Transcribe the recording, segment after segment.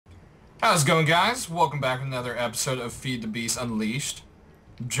How's it going, guys? Welcome back to another episode of Feed the Beast Unleashed.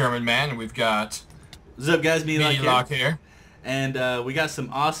 German man, and we've got What's up, guys? Me Lock here. And we got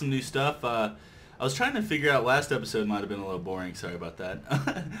some awesome new stuff. I was trying to figure out, last episode might have been a little boring. Sorry about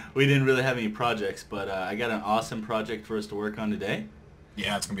that. We didn't really have any projects, but I got an awesome project for us to work on today.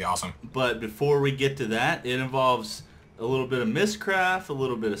 Yeah, it's gonna be awesome. But before we get to that, it involves a little bit of Mistcraft, a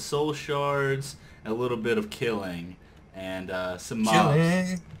little bit of Soul Shards, a little bit of killing, and some mobs.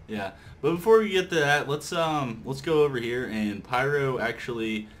 Killing. Yeah. But before we get to that, let's go over here. And Pyro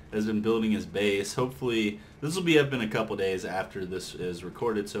actually has been building his base. Hopefully, this will be up in a couple days after this is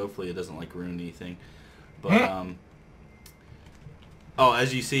recorded, so hopefully it doesn't like ruin anything. But oh,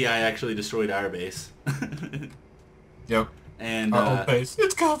 as you see, I actually destroyed our base. Yep. And our old base.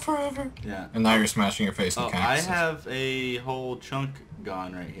 It's gone forever. Yeah. And now you're smashing your face in I cactuses. have a whole chunk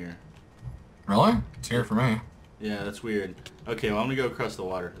gone right here. Really? It's here for me. Yeah, that's weird. Okay, well, I'm gonna go across the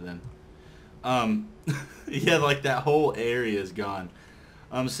water then. Yeah, like that whole area is gone.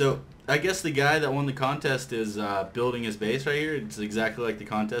 So I guess the guy that won the contest is building his base right here. It's exactly like the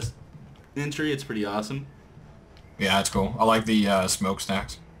contest entry. It's pretty awesome. Yeah, it's cool. I like the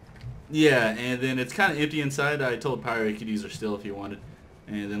smokestacks. Yeah, and then it's kind of empty inside. I told Pyro he could use her still if he wanted.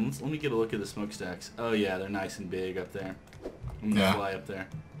 And then let me get a look at the smokestacks. Oh yeah, they're nice and big up there. I'm gonna fly up there.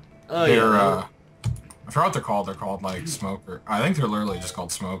 Oh they're, yeah. I forgot what they're called. They're called like smoker. I think they're literally just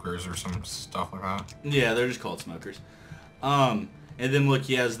called smokers or some stuff like that. Yeah, they're just called smokers. And then look,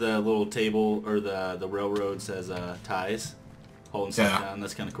 he has the little table, or the railroad says ties, holding stuff down.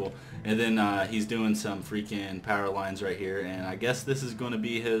 That's kind of cool. And then he's doing some freaking power lines right here, and I guess this is going to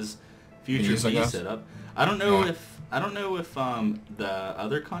be his future bee setup. I don't know if the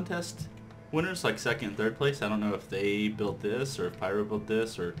other contest winners, like second and third place, I don't know if they built this or if Pyro built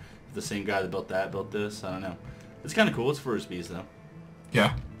this or if the same guy that built that built this. I don't know. It's kind of cool. It's for his bees though.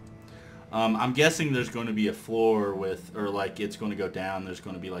 Yeah. I'm guessing there's going to be a floor with, or like it's going to go down. There's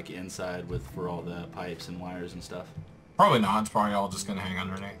going to be like inside with for all the pipes and wires and stuff. Probably not. It's probably all just gonna hang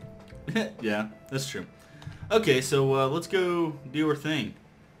underneath. Yeah, that's true. Okay, so let's go do our thing.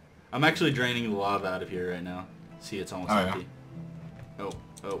 I'm actually draining the lava out of here right now. See, it's almost empty. Yeah.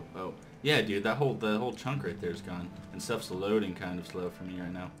 Oh. Yeah, dude, the whole chunk right there is gone, and stuff's loading kind of slow for me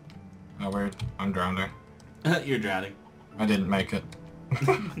right now. Oh, weird. I'm drowning. You're drowning. I didn't make it.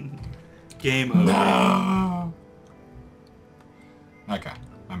 Game over. No. Okay,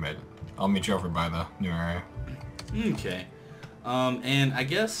 I made it. I'll meet you over by the new area. Okay. And I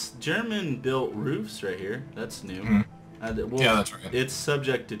guess German built roofs right here. That's new. Mm-hmm. Well, yeah, that's right. It's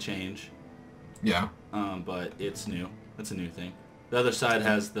subject to change. Yeah. But it's new. That's a new thing. The other side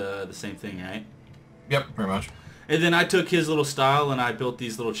has the same thing, right? Yep, pretty much. And then I took his little style and I built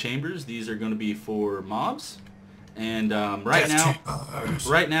these little chambers. These are going to be for mobs. And right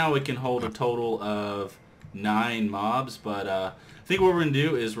now it can hold a total of 9 mobs. But I think what we're going to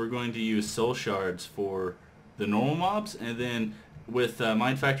do is we're going to use soul shards for the normal mobs. And then with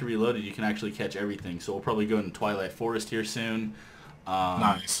Mind Factory Reloaded, you can actually catch everything. So we'll probably go into Twilight Forest here soon.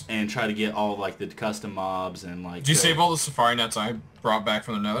 Nice. And try to get all like the custom mobs and like. Did you save all the safari nets I brought back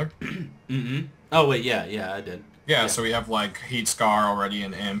from the Nether? Mm-hmm. Oh wait, yeah, I did. Yeah, so we have like Heat Scar already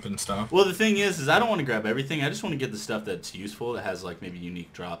and Imp and stuff. Well, the thing is I don't want to grab everything. I just want to get the stuff that's useful, that has like maybe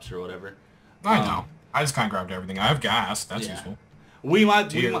unique drops or whatever. I know. I just kind of grabbed everything. I have gas. That's useful. We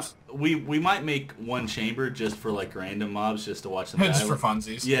might make one chamber just for like random mobs, just to watch them die. Just for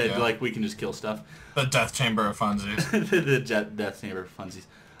funsies. Yeah, like we can just kill stuff. The death chamber of funsies. The death chamber of funsies.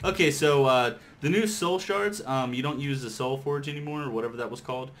 Okay, so the new soul shards, you don't use the soul forge anymore, or whatever that was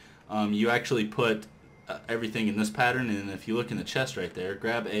called. You actually put everything in this pattern, and if you look in the chest right there,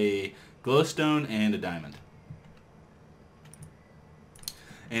 grab a glowstone and a diamond.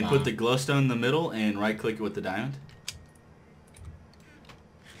 And put the glowstone in the middle and right click it with the diamond.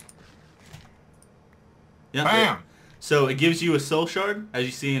 Yep. Bam! So it gives you a soul shard, as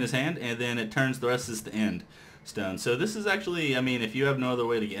you see in his hand, and then it turns the rest as the end stone. So this is actually, I mean, if you have no other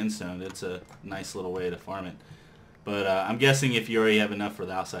way to get end stone, it's a nice little way to farm it. But I'm guessing if you already have enough for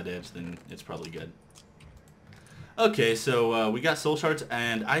the outside edge, then it's probably good. Okay, so we got soul shards,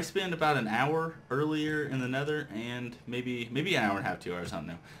 and I spent about an hour earlier in the Nether, and maybe an hour and a half, 2 hours, I don't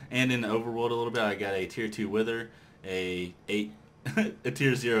know. And in the overworld a little bit, I got a tier 2 wither, a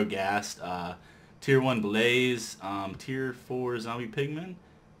tier 0 ghast, tier 1 blaze, tier 4 zombie pigman,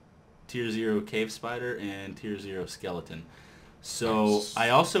 tier 0 cave spider, and tier 0 skeleton. So nice. I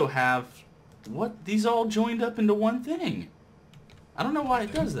also have these all joined up into one thing. I don't know why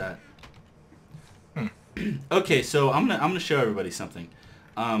it does that. Okay, so I'm gonna show everybody something.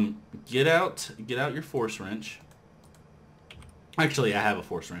 Get out your force wrench. Actually, I have a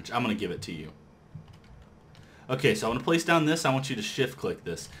force wrench. I'm going to give it to you. Okay, so I want to place down this. I want you to shift click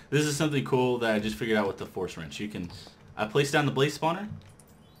this. This is something cool that I just figured out with the force wrench. I place down the blaze spawner,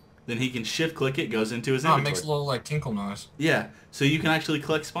 then he can shift click it, goes into his inventory. It makes a little like tinkle noise. Yeah, so you can actually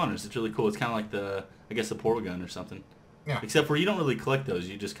collect spawners. It's really cool. It's kind of like I guess the portal gun or something. Yeah. Except for you don't really collect those.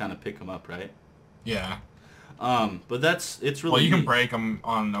 You just kind of pick them up, right? Yeah. But it's really well, you neat. can break them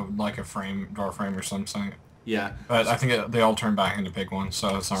on like a door frame or something. Yeah. But I think they all turn back into big ones,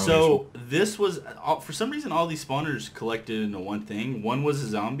 so it's not really So this was, for some reason, all these spawners collected into one thing. One was a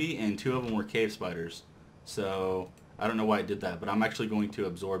zombie, and 2 of them were cave spiders. So I don't know why it did that, but I'm actually going to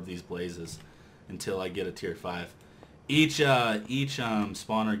absorb these blazes until I get a tier 5. Each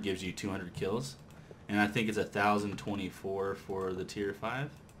spawner gives you 200 kills, and I think it's 1,024 for the tier 5.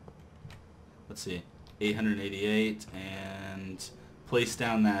 Let's see, 888, and place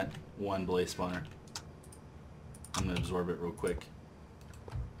down that one blaze spawner. I'm going to absorb it real quick.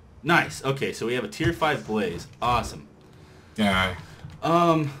 Nice. Okay, so we have a tier 5 blaze. Awesome. Yeah.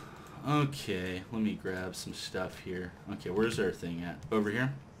 Okay, let me grab some stuff here. Okay, where's our thing at? Over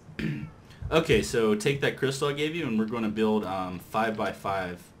here? Okay, so take that crystal I gave you, and we're going to build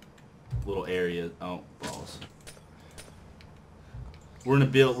 5x5 little areas. Oh, balls. We're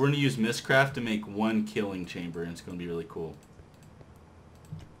going to use Mistcraft to make 1 killing chamber, and it's going to be really cool.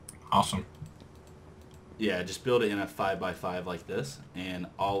 Awesome. Yeah, just build it in a 5x5 like this, and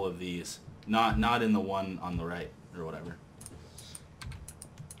all of these, not in the one on the right or whatever.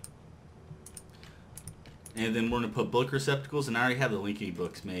 And then we're going to put book receptacles, and I already have the linking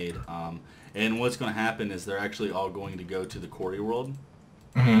books made. And what's going to happen is they're actually all going to go to the quarry world,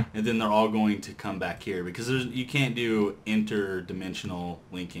 and then they're all going to come back here because you can't do interdimensional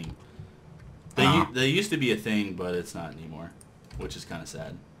linking. They used to be a thing, but it's not anymore, which is kind of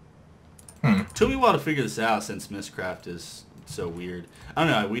sad. Took me a while to figure this out since Mistcraft is so weird. I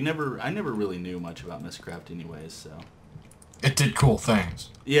don't know. I never really knew much about Mistcraft anyways, so. It did cool things.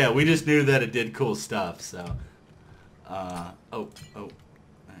 Yeah, we just knew that it did cool stuff, so. There we go.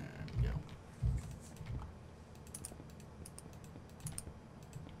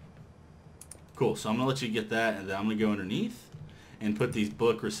 Cool, so I'm going to let you get that, and then I'm going to go underneath and put these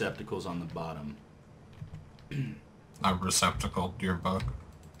book receptacles on the bottom. A receptacle to your book.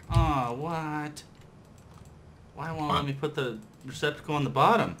 Oh, what? Why won't let me put the receptacle on the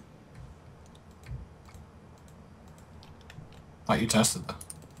bottom? Thought you tested that.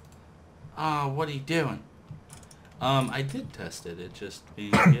 Oh, what are you doing? I did test it. It just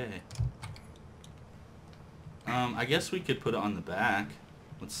being gay. I guess we could put it on the back.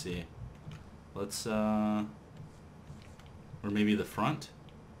 Let's see. Let's, or maybe the front?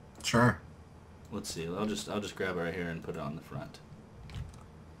 Sure. Let's see. I'll just grab it right here and put it on the front.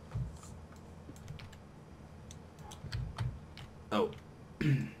 Oh.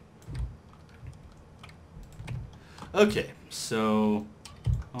 Okay, so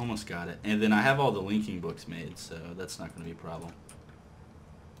almost got it. And then I have all the linking books made, so that's not going to be a problem.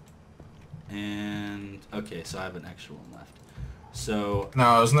 And, okay, so I have an extra one left. So...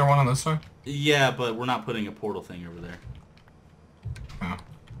 No, isn't there one on this side? Yeah, but we're not putting a portal thing over there. Oh.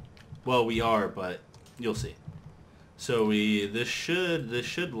 Well, we are, but you'll see. So this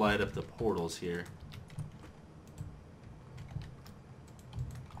should light up the portals here.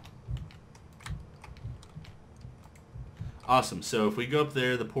 Awesome. So if we go up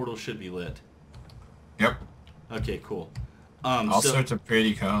there, the portal should be lit. Yep. Okay, cool. All sorts of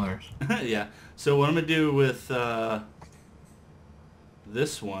pretty colors. Yeah. So what I'm going to do with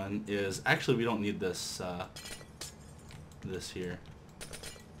this one is... Actually, we don't need this here.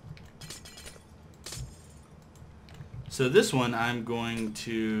 So this one, I'm going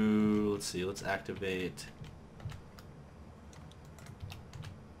to... Let's see. Let's activate...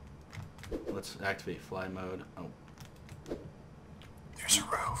 Let's activate fly mode. Oh. There's a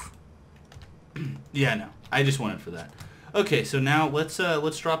roof. Yeah, no. I just wanted for that. Okay, so now let's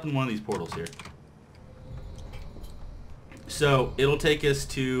drop in one of these portals here. So it'll take us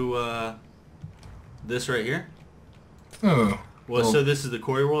to this right here. Oh. Well, so this is the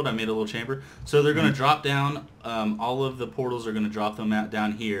quarry world. I made a little chamber. So they're going to drop down. All of the portals are going to drop them out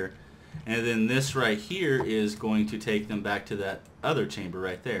down here, and then this right here is going to take them back to that other chamber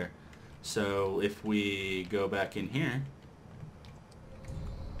right there. So if we go back in here.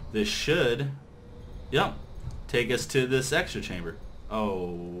 This should, yep, take us to this extra chamber.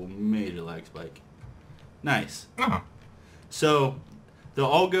 Oh, major lag spike. Nice. Oh. So, they'll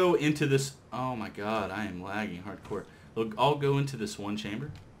all go into this, oh my god, I am lagging hardcore. They'll all go into this one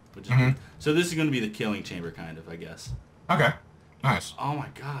chamber. Which is so this is going to be the killing chamber, kind of, I guess. Okay. Nice. Oh my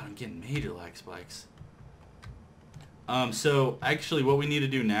god, I'm getting major lag spikes. So actually what we need to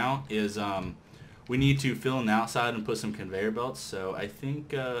do now is we need to fill in the outside and put some conveyor belts. So I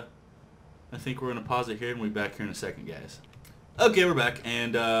think we're going to pause it here and we'll be back here in a second, guys. Okay, we're back,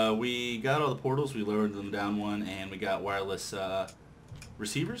 and we got all the portals. We lowered them down one, and we got wireless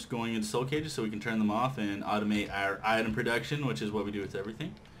receivers going into soul cages so we can turn them off and automate our item production, which is what we do with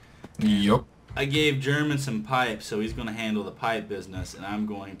everything. Yup. I gave German some pipes, so he's going to handle the pipe business, and I'm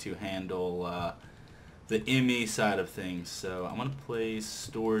going to handle the ME side of things. So I'm going to place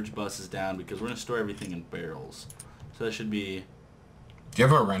storage buses down because we're going to store everything in barrels. So that should be... Do you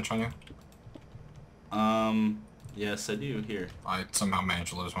have a wrench on you? Yes, I do. Here. I somehow managed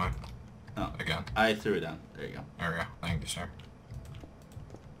to lose mine. Oh, again. I threw it down. There you go. There we go. Thank you, sir.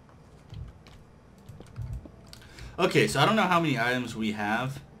 Okay, so I don't know how many items we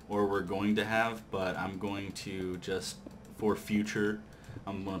have or we're going to have, but I'm going to just, for future,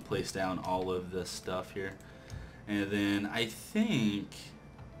 I'm going to place down all of this stuff here. And then I think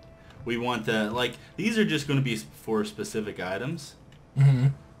we want the, like, these are just going to be for specific items. Mm-hmm.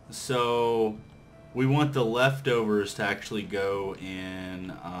 So we want the leftovers to actually go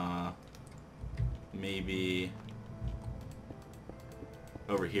in maybe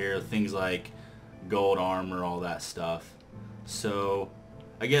over here, things like gold armor, all that stuff. So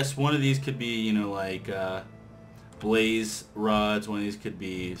I guess one of these could be, you know, like blaze rods, one of these could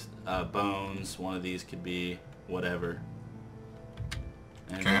be bones, one of these could be whatever.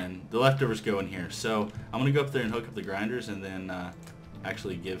 And then the leftovers go in here. So I'm going to go up there and hook up the grinders and then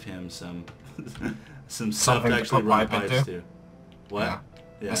actually give him some some stuff to actually run pipes to. What? Yeah.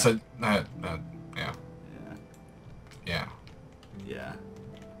 Yeah. I said yeah. Yeah. Yeah. Yeah.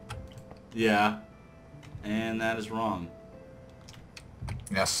 Yeah. And that is wrong.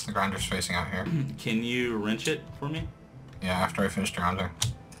 Yes, the grinder's facing out here. Can you wrench it for me? Yeah, after I finish grinding.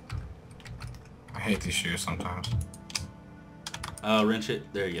 I hate these shoes sometimes. Wrench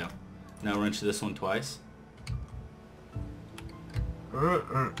it. There you go. Now wrench this one twice.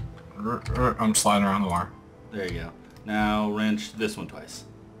 I'm sliding around the wire. There you go. Now wrench this one twice.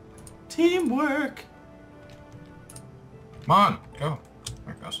 Teamwork! Come on, go.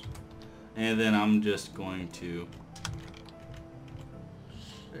 There it goes. And then I'm just going to...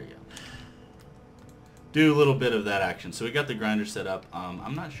 There you go. Do a little bit of that action. So we got the grinder set up.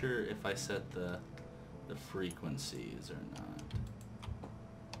 I'm not sure if I set the frequencies or not.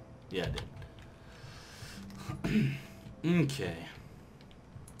 Yeah, I did. Okay.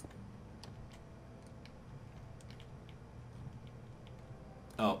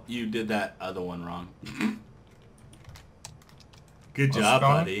 Oh, you did that other one wrong. Good job,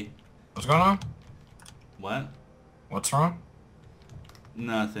 buddy. What's going on? What? What's wrong?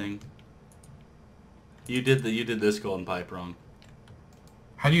 Nothing. You did this golden pipe wrong.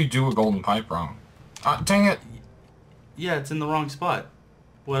 How do you do a golden pipe wrong? Dang it. Yeah, it's in the wrong spot.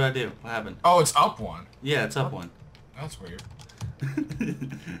 What'd I do? What happened? Oh, it's up one. Yeah, it's up one. That's weird.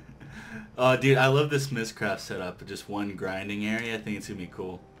 Dude, I love this Mistcraft setup. Just one grinding area. I think it's gonna be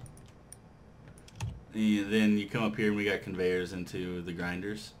cool. And then you come up here and we got conveyors into the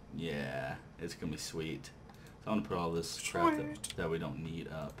grinders. Yeah, it's gonna be sweet. So I'm gonna put all this crap that we don't need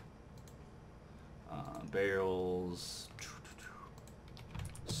up. Barrels,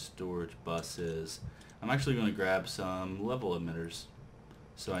 storage buses. I'm actually gonna grab some level emitters,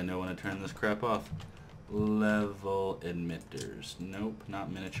 so I know when to turn this crap off. Level emitters. Nope,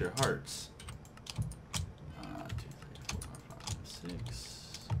 not miniature hearts. 2, 3, 4, 5,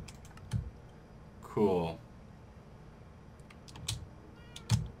 6. Cool.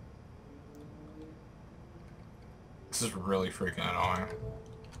 This is really freaking annoying.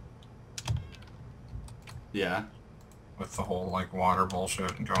 Yeah. With the whole, like, water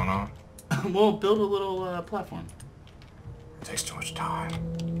bullshit going on. Well, build a little platform. It takes too much time.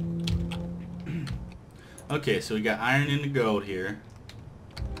 Okay, so we got iron into gold here.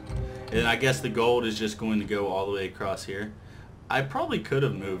 And I guess the gold is just going to go all the way across here. I probably could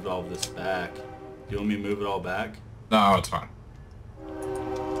have moved all of this back. Do you want me to move it all back? No, it's fine.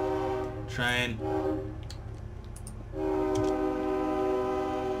 Train.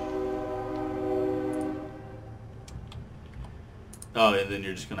 Oh, and then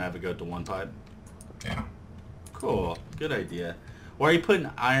you're just going to have it go to one pipe? Yeah. Cool. Good idea. Why are you putting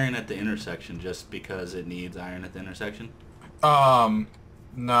iron at the intersection? Just because it needs iron at the intersection? No,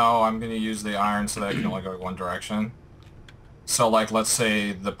 I'm going to use the iron so that I can only go one direction. So, like, let's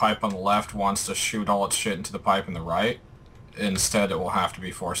say the pipe on the left wants to shoot all its shit into the pipe on the right. Instead, it will have to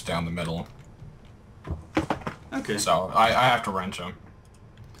be forced down the middle. Okay. So, I have to wrench them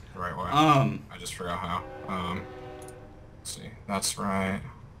the right way. I just forgot how. Let's see. That's right.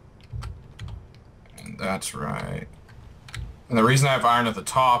 And that's right. And the reason I have iron at the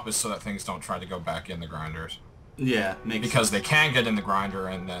top is so that things don't try to go back in the grinders. Yeah, makes Because sense. they can get in the grinder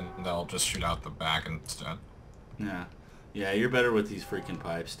and then they'll just shoot out the back instead. Yeah. Yeah, you're better with these freaking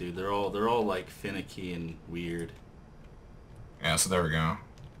pipes, dude. They're all like finicky and weird. Yeah, so there we go.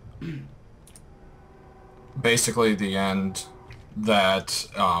 Basically the end that,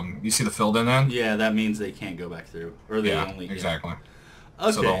 you see the filled in end? Yeah, that means they can't go back through. Or they Yeah, only... exactly. Yeah.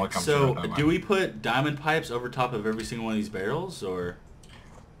 So they'll Okay, only come so through that do way. we put diamond pipes over top of every single one of these barrels, or...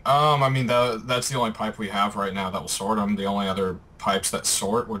 I mean, that's the only pipe we have right now that will sort them. The only other pipes that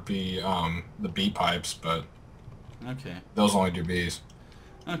sort would be, the B pipes, but... Okay. Those only do Bs.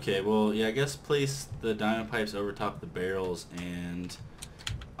 Okay, well, yeah, I guess place the diamond pipes over top of the barrels, and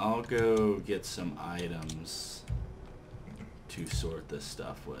I'll go get some items to sort this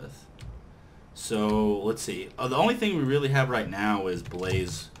stuff with. So, let's see. The only thing we really have right now is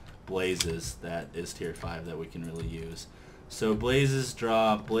blazes that is tier 5 that we can really use. So blazes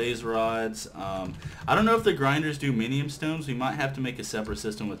drop, blaze rods. I don't know if the grinders do minium stones. We might have to make a separate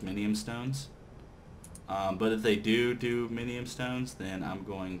system with minium stones. But if they do minium stones, then I'm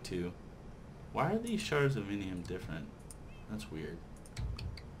going to... Why are these shards of minium different? That's weird.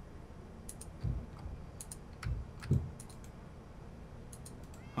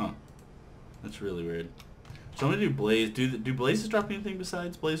 Huh. That's really weird. So I'm going to do blaze. Do blazes drop anything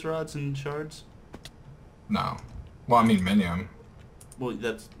besides blaze rods and shards? No. Well, I mean minium. Well,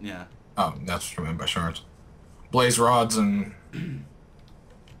 that's... yeah. Oh, that's what I meant by shards. Blaze rods and...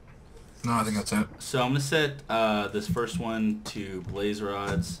 No, I think that's it. So I'm going to set this first one to blaze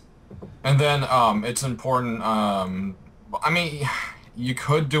rods. And then it's important, I mean, you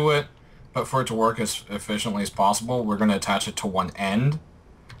could do it, but for it to work as efficiently as possible, we're going to attach it to one end.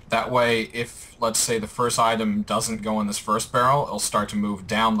 That way, if, let's say, the first item doesn't go in this first barrel, it'll start to move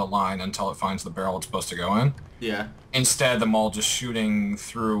down the line until it finds the barrel it's supposed to go in. Yeah. Instead, them all just shooting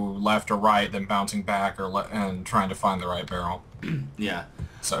through left or right, then bouncing back and trying to find the right barrel. Yeah.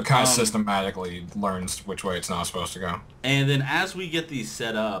 So it kind of systematically learns which way it's not supposed to go. And then as we get these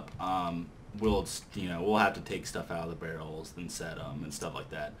set up, we'll have to take stuff out of the barrels, then set them and stuff like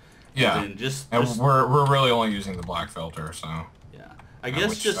that. Yeah. And just we're really only using the black filter, so. Yeah. I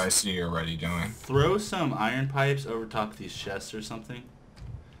guess which just I see you're already doing. throw some iron pipes over top of these chests or something.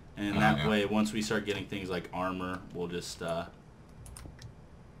 And that way, once we start getting things like armor, we'll just, yeah.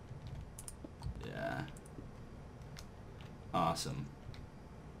 Awesome.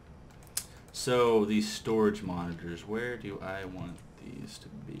 So, these storage monitors, where do I want these to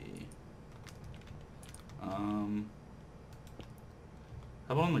be? How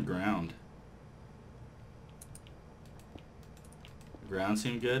about on the ground? The ground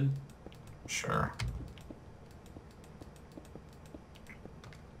seem good? Sure.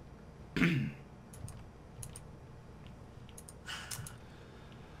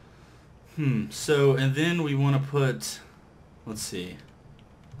 So, and then we want to put, let's see,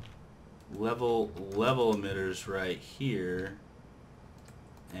 level emitters right here,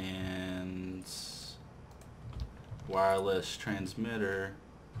 and wireless transmitter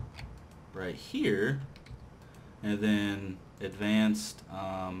right here, and then advanced,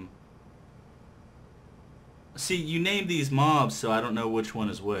 see, you named these mobs, so I don't know which one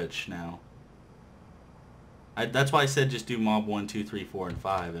is which now. That's why I said just do mob 1, 2, 3, 4, and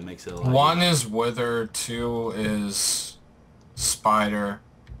 5. It makes it a lot 1 easier. is Wither, 2 is Spider,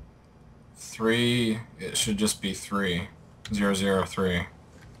 3, it should just be 3. 003.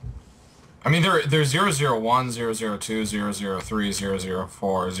 I mean, there's 001, 002, 003,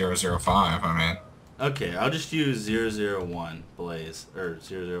 004, 005, I mean. Okay, I'll just use 001 Blaze, or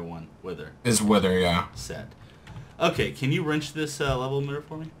 001 Wither. Is Wither, yeah. Set. Okay, can you wrench this level emitter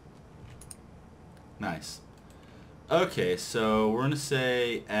for me? Nice. Okay, so we're going to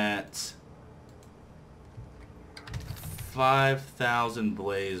say at 5,000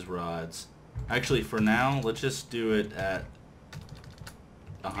 blaze rods. Actually, for now, let's just do it at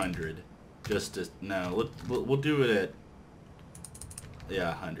 100. Just to, no, we'll do it at, yeah,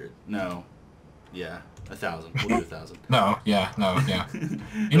 100. No, yeah, 1,000. We'll do 1,000. No, yeah.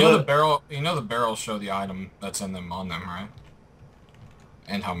 You know the barrels show the item that's in them on them, right?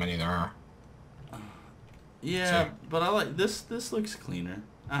 And how many there are. Yeah, but I like this. This looks cleaner.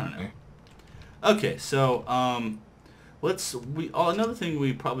 I don't know. Okay, so another thing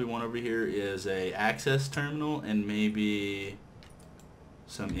we probably want over here is a access terminal and maybe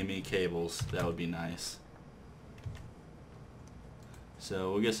some ME cables. That would be nice.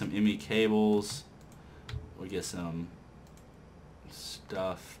 So we'll get some ME cables. We'll get some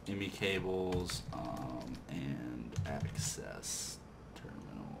stuff, ME cables, and access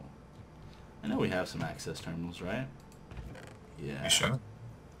terminal. I know we have some access terminals, right? Yeah. You should.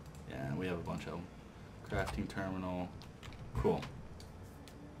 Yeah, we have a bunch of them. Crafting terminal. Cool.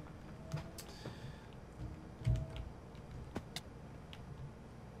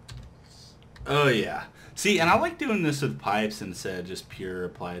 Oh yeah. See, and I like doing this with pipes instead of just pure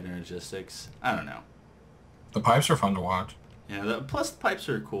applied energistics. I don't know. The pipes are fun to watch. Yeah, plus the pipes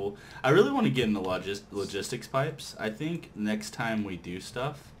are cool. I really want to get into logistics pipes. I think next time we do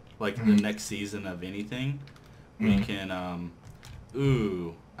stuff, like the next season of anything, we can,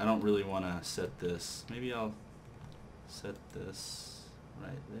 ooh, I don't really want to set this. Maybe I'll set this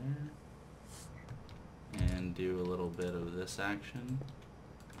right there and do a little bit of this action.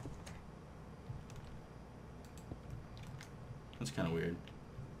 That's kind of weird.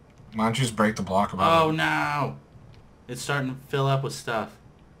 Why don't you just break the block above Oh no! It's starting to fill up with stuff.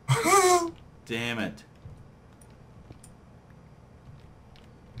 Damn it.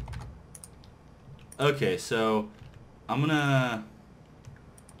 Okay, so I'm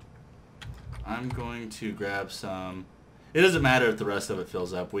going to grab some. It doesn't matter if the rest of it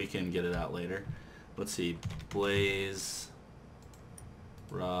fills up. We can get it out later. Let's see. Blaze.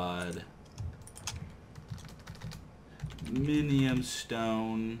 Rod. Minium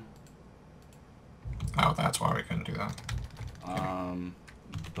stone. Oh, that's why we couldn't do that.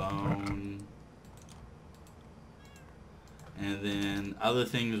 Bone. And then other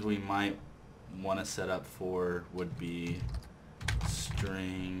things we might want to set up for would be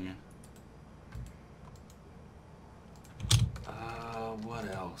string. What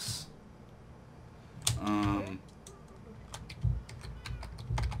else?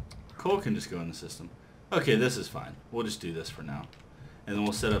 Coal can just go in the system. Okay, this is fine. We'll just do this for now. And then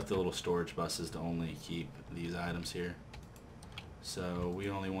we'll set up the little storage buses to only keep these items here. So we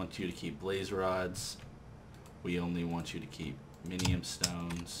only want you to keep blaze rods. We only want you to keep minium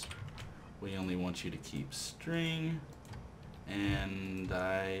stones. We only want you to keep string. And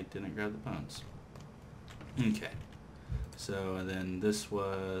I didn't grab the bones. Okay. So and then this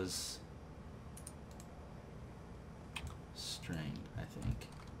was string, I think.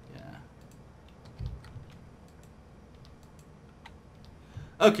 Yeah.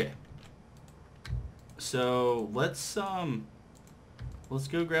 Okay. So let's go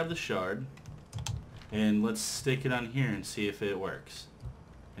grab the shard and let's stick it on here and see if it works.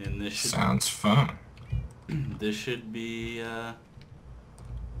 And this should Sounds fun. this should be yeah,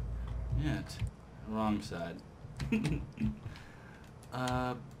 it's wrong side.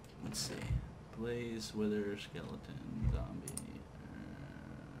 Let's see. Blaze, wither, skeleton, zombie.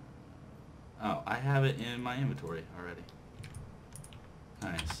 Oh, I have it in my inventory already.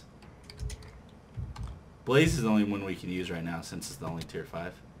 Nice. Blaze is the only one we can use right now since it's the only tier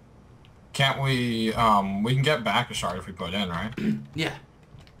 5. Can't we, we can get back a shard if we put in, right? Yeah.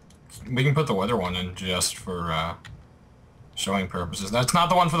 We can put the wither one in just for, showing purposes. That's not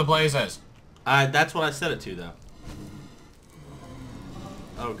the one for the blazes. That's what I set it to, though.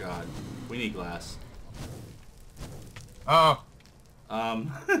 Oh, God. We need glass. Oh. Out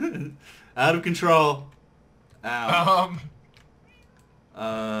of control. Ow.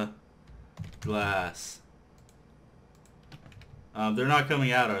 Glass. They're not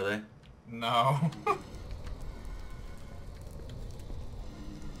coming out, are they? No.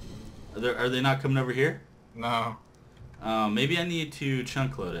 Are they not coming over here? No. Maybe I need to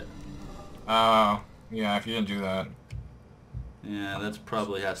chunk load it. Oh, yeah, if you didn't do that. Yeah, that's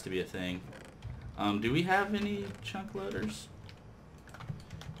probably has to be a thing. Do we have any chunk loaders?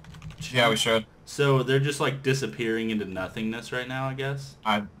 Yeah, we should. So they're just like disappearing into nothingness right now, I guess?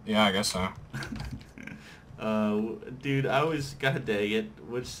 Yeah, I guess so. Dude, I always gotta dang it.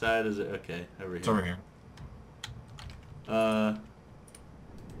 Which side is it? Okay, over here. It's over here.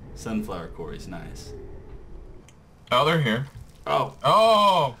 Sunflower quarries, nice. Oh, they're here. Oh.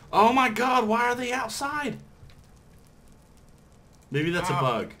 Oh! Oh my god, why are they outside? Maybe that's a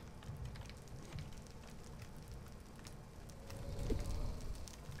bug.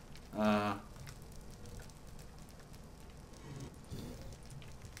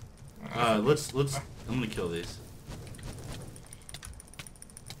 I'm gonna kill these.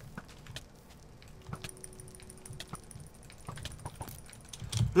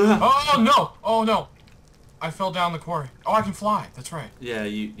 Oh no! Oh no! I fell down the quarry. Oh, I can fly. That's right. Yeah,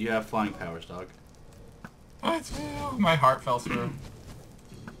 you have flying powers, dog. My heart fell through.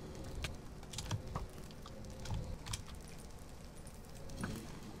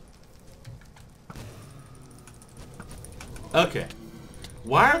 Okay.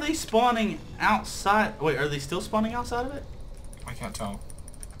 Why are they spawning outside? Wait, are they still spawning outside of it? I can't tell.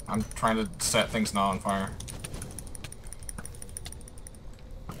 I'm trying to set things not on fire.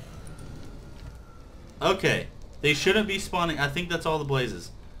 Okay. They shouldn't be spawning. I think that's all the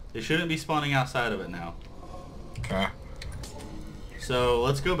blazes. They shouldn't be spawning outside of it now. Okay. So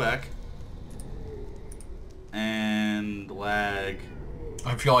let's go back. And lag.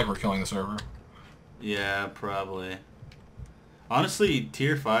 I feel like we're killing the server. Yeah, probably. Honestly,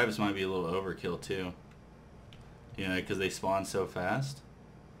 tier 5s might be a little overkill too. You know, because they spawn so fast.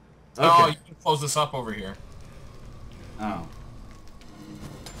 Okay. Oh, you can close this up over here. Oh.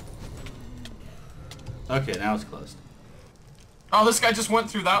 Okay, now it's closed. Oh, this guy just went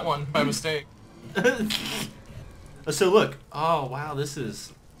through that one by mistake. So look. Oh, wow, this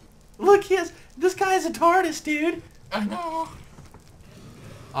is... Look, this guy's a TARDIS, dude. I know.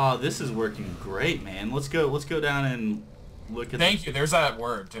 Oh, this is working great, man. Let's go down and look at Thank you. There's that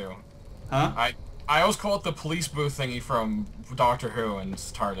word, too. Huh? I always call it the police booth thingy from Doctor Who and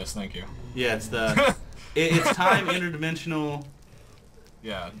it's TARDIS. Thank you. Yeah, it's the... it's time interdimensional...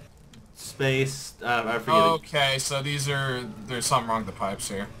 Yeah. Space... I forget. Okay, so there's something wrong with the pipes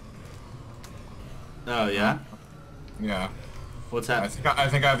here. Oh, yeah? Yeah. What's happening? I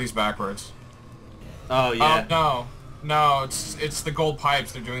think I have these backwards. Oh, yeah. Oh, no, it's the gold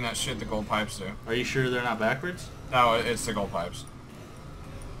pipes. They're doing that shit the gold pipes do. Are you sure they're not backwards? No, it's the gold pipes.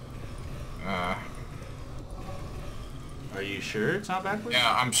 Are you sure it's not backwards?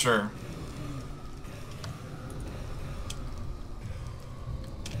 Yeah, I'm sure.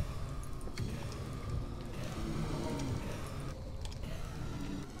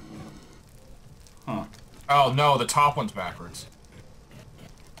 Huh. Oh, no, the top one's backwards.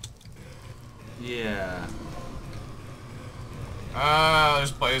 Yeah.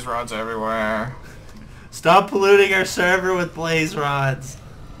 There's blaze rods everywhere. Stop polluting our server with blaze rods.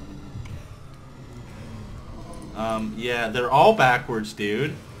 Yeah, they're all backwards,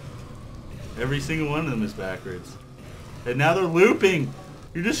 dude. Every single one of them is backwards. And now they're looping.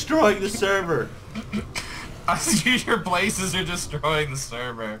 You're destroying the server. I see your blazes are destroying the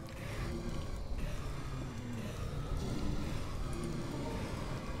server.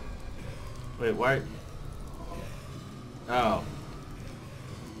 Wait, why? Oh.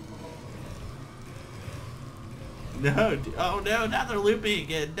 No, oh no, now they're looping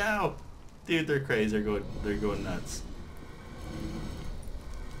again. No. Dude, they're crazy. They're going nuts.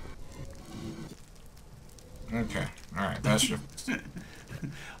 Okay. All right. That's your.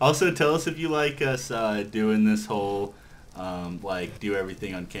 Also, tell us if you like us doing this whole like do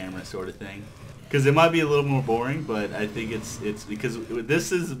everything on camera sort of thing. Because it might be a little more boring, but I think it's because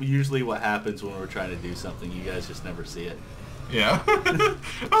this is usually what happens when we're trying to do something. You guys just never see it. Yeah.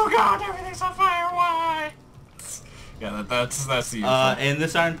 Oh God, everything's on fire. Why? Yeah, that's the usual. And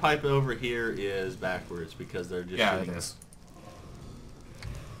this iron pipe over here is backwards because they're just... Yeah, it is.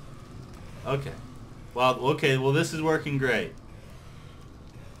 Okay. Well, this is working great.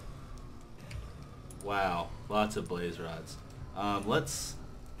 Wow, lots of blaze rods. Let's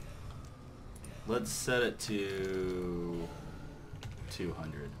set it to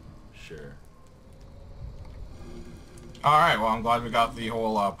 200. Sure. All right. Well, I'm glad we got the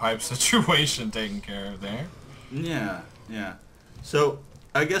whole pipe situation taken care of there. Yeah, yeah. So,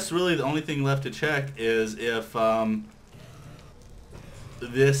 I guess really the only thing left to check is if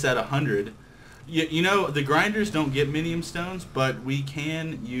this at 100... You know, the grinders don't get minium stones, but we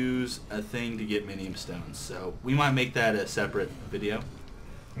can use a thing to get minium stones. So, we might make that a separate video.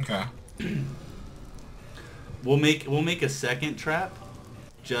 Okay. We'll make a second trap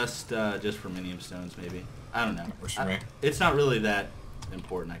just for minium stones, maybe. I don't know. It's not really that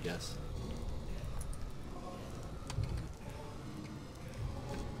important, I guess.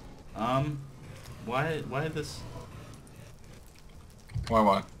 Why this? Why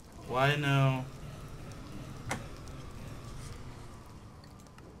what? Why no?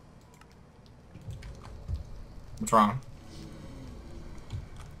 What's wrong?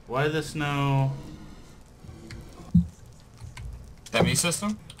 Why this no? ME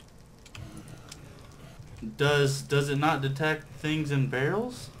system? Does it not detect things in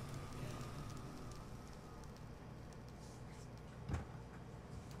barrels?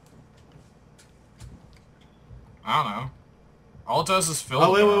 I don't know. All it does is fill.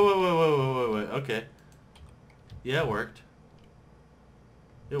 Oh wait. Okay. Yeah, it worked.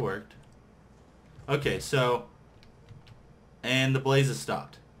 It worked. Okay, so, and the blazes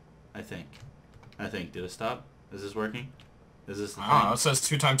stopped. I think. Did it stop? Is this working? Is this the thing? I don't know. It says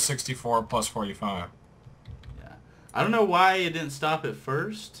 2 times 64 plus 45. Yeah. I don't know why it didn't stop at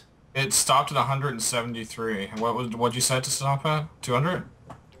first. It stopped at 173. What'd you set to stop at? 200?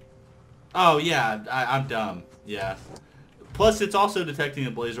 Oh yeah, I'm dumb. Yeah. Plus, it's also detecting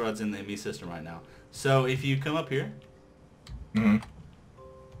the blaze rods in the ME system right now. So if you come up here,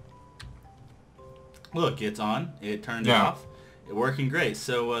 Look, it's on. It turned it Yeah. off. It working great.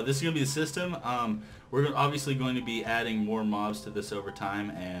 So this is going to be the system. We're obviously going to be adding more mobs to this over time.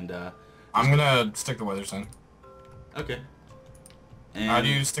 And I'm gonna stick the withers in. okay. And How do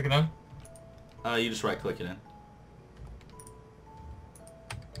you stick it in? you just right-click it in.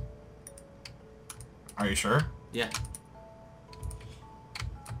 Are you sure? Yeah.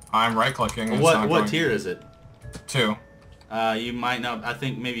 I'm right-clicking. What tier is it? 2. You might not. I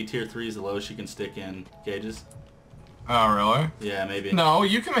think maybe tier 3 is the lowest you can stick in cages. Oh, really? Yeah, maybe. No,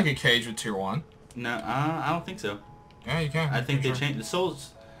 you can make a cage with tier 1. No, I don't think so. Yeah, you can. I think they sure. changed the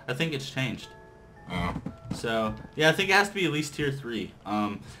souls. I think it's changed. Oh. So yeah, I think it has to be at least tier 3.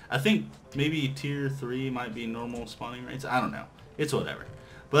 I think maybe tier 3 might be normal spawning rates. I don't know. It's whatever.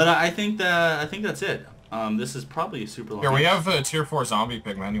 But I think that's it. This is probably a super long. Here, we have a tier 4 zombie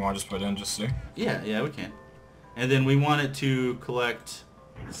pigman. You want to just put in just see? Yeah, we can. And then we want it to collect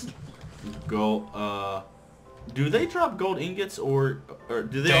gold. Do they drop gold ingots or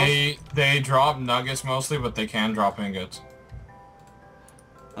do they? They drop nuggets mostly, but they can drop ingots.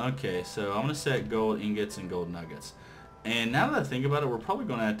 Okay, so I'm gonna set gold ingots and gold nuggets. And now that I think about it, we're probably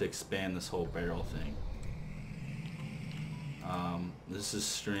gonna have to expand this whole barrel thing. This is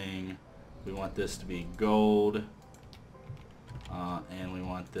string. We want this to be gold. And we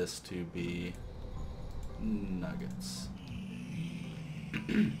want this to be nuggets.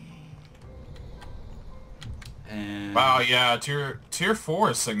 And Wow, yeah, tier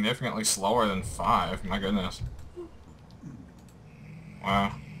 4 is significantly slower than 5. My goodness.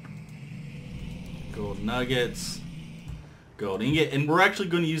 Wow. gold nuggets, gold ingot, and we're actually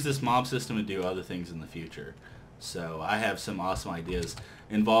going to use this mob system to do other things in the future. So I have some awesome ideas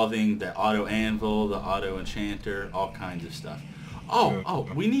involving the auto anvil, the auto enchanter, all kinds of stuff. Oh,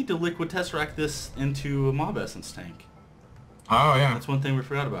 we need to liquid tesseract this into a mob essence tank. Oh, yeah. That's one thing we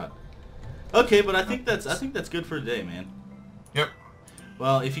forgot about. Okay, but I think that's good for today, man. Yep.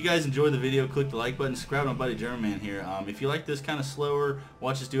 Well, if you guys enjoyed the video, click the like button, subscribe to my buddy German Man here. If you like this kind of slower,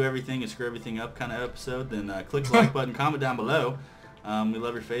 watch us do everything and screw everything up kind of episode, then click the like button, comment down below. We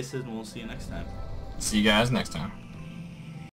love your faces, and we'll see you next time. See you guys next time.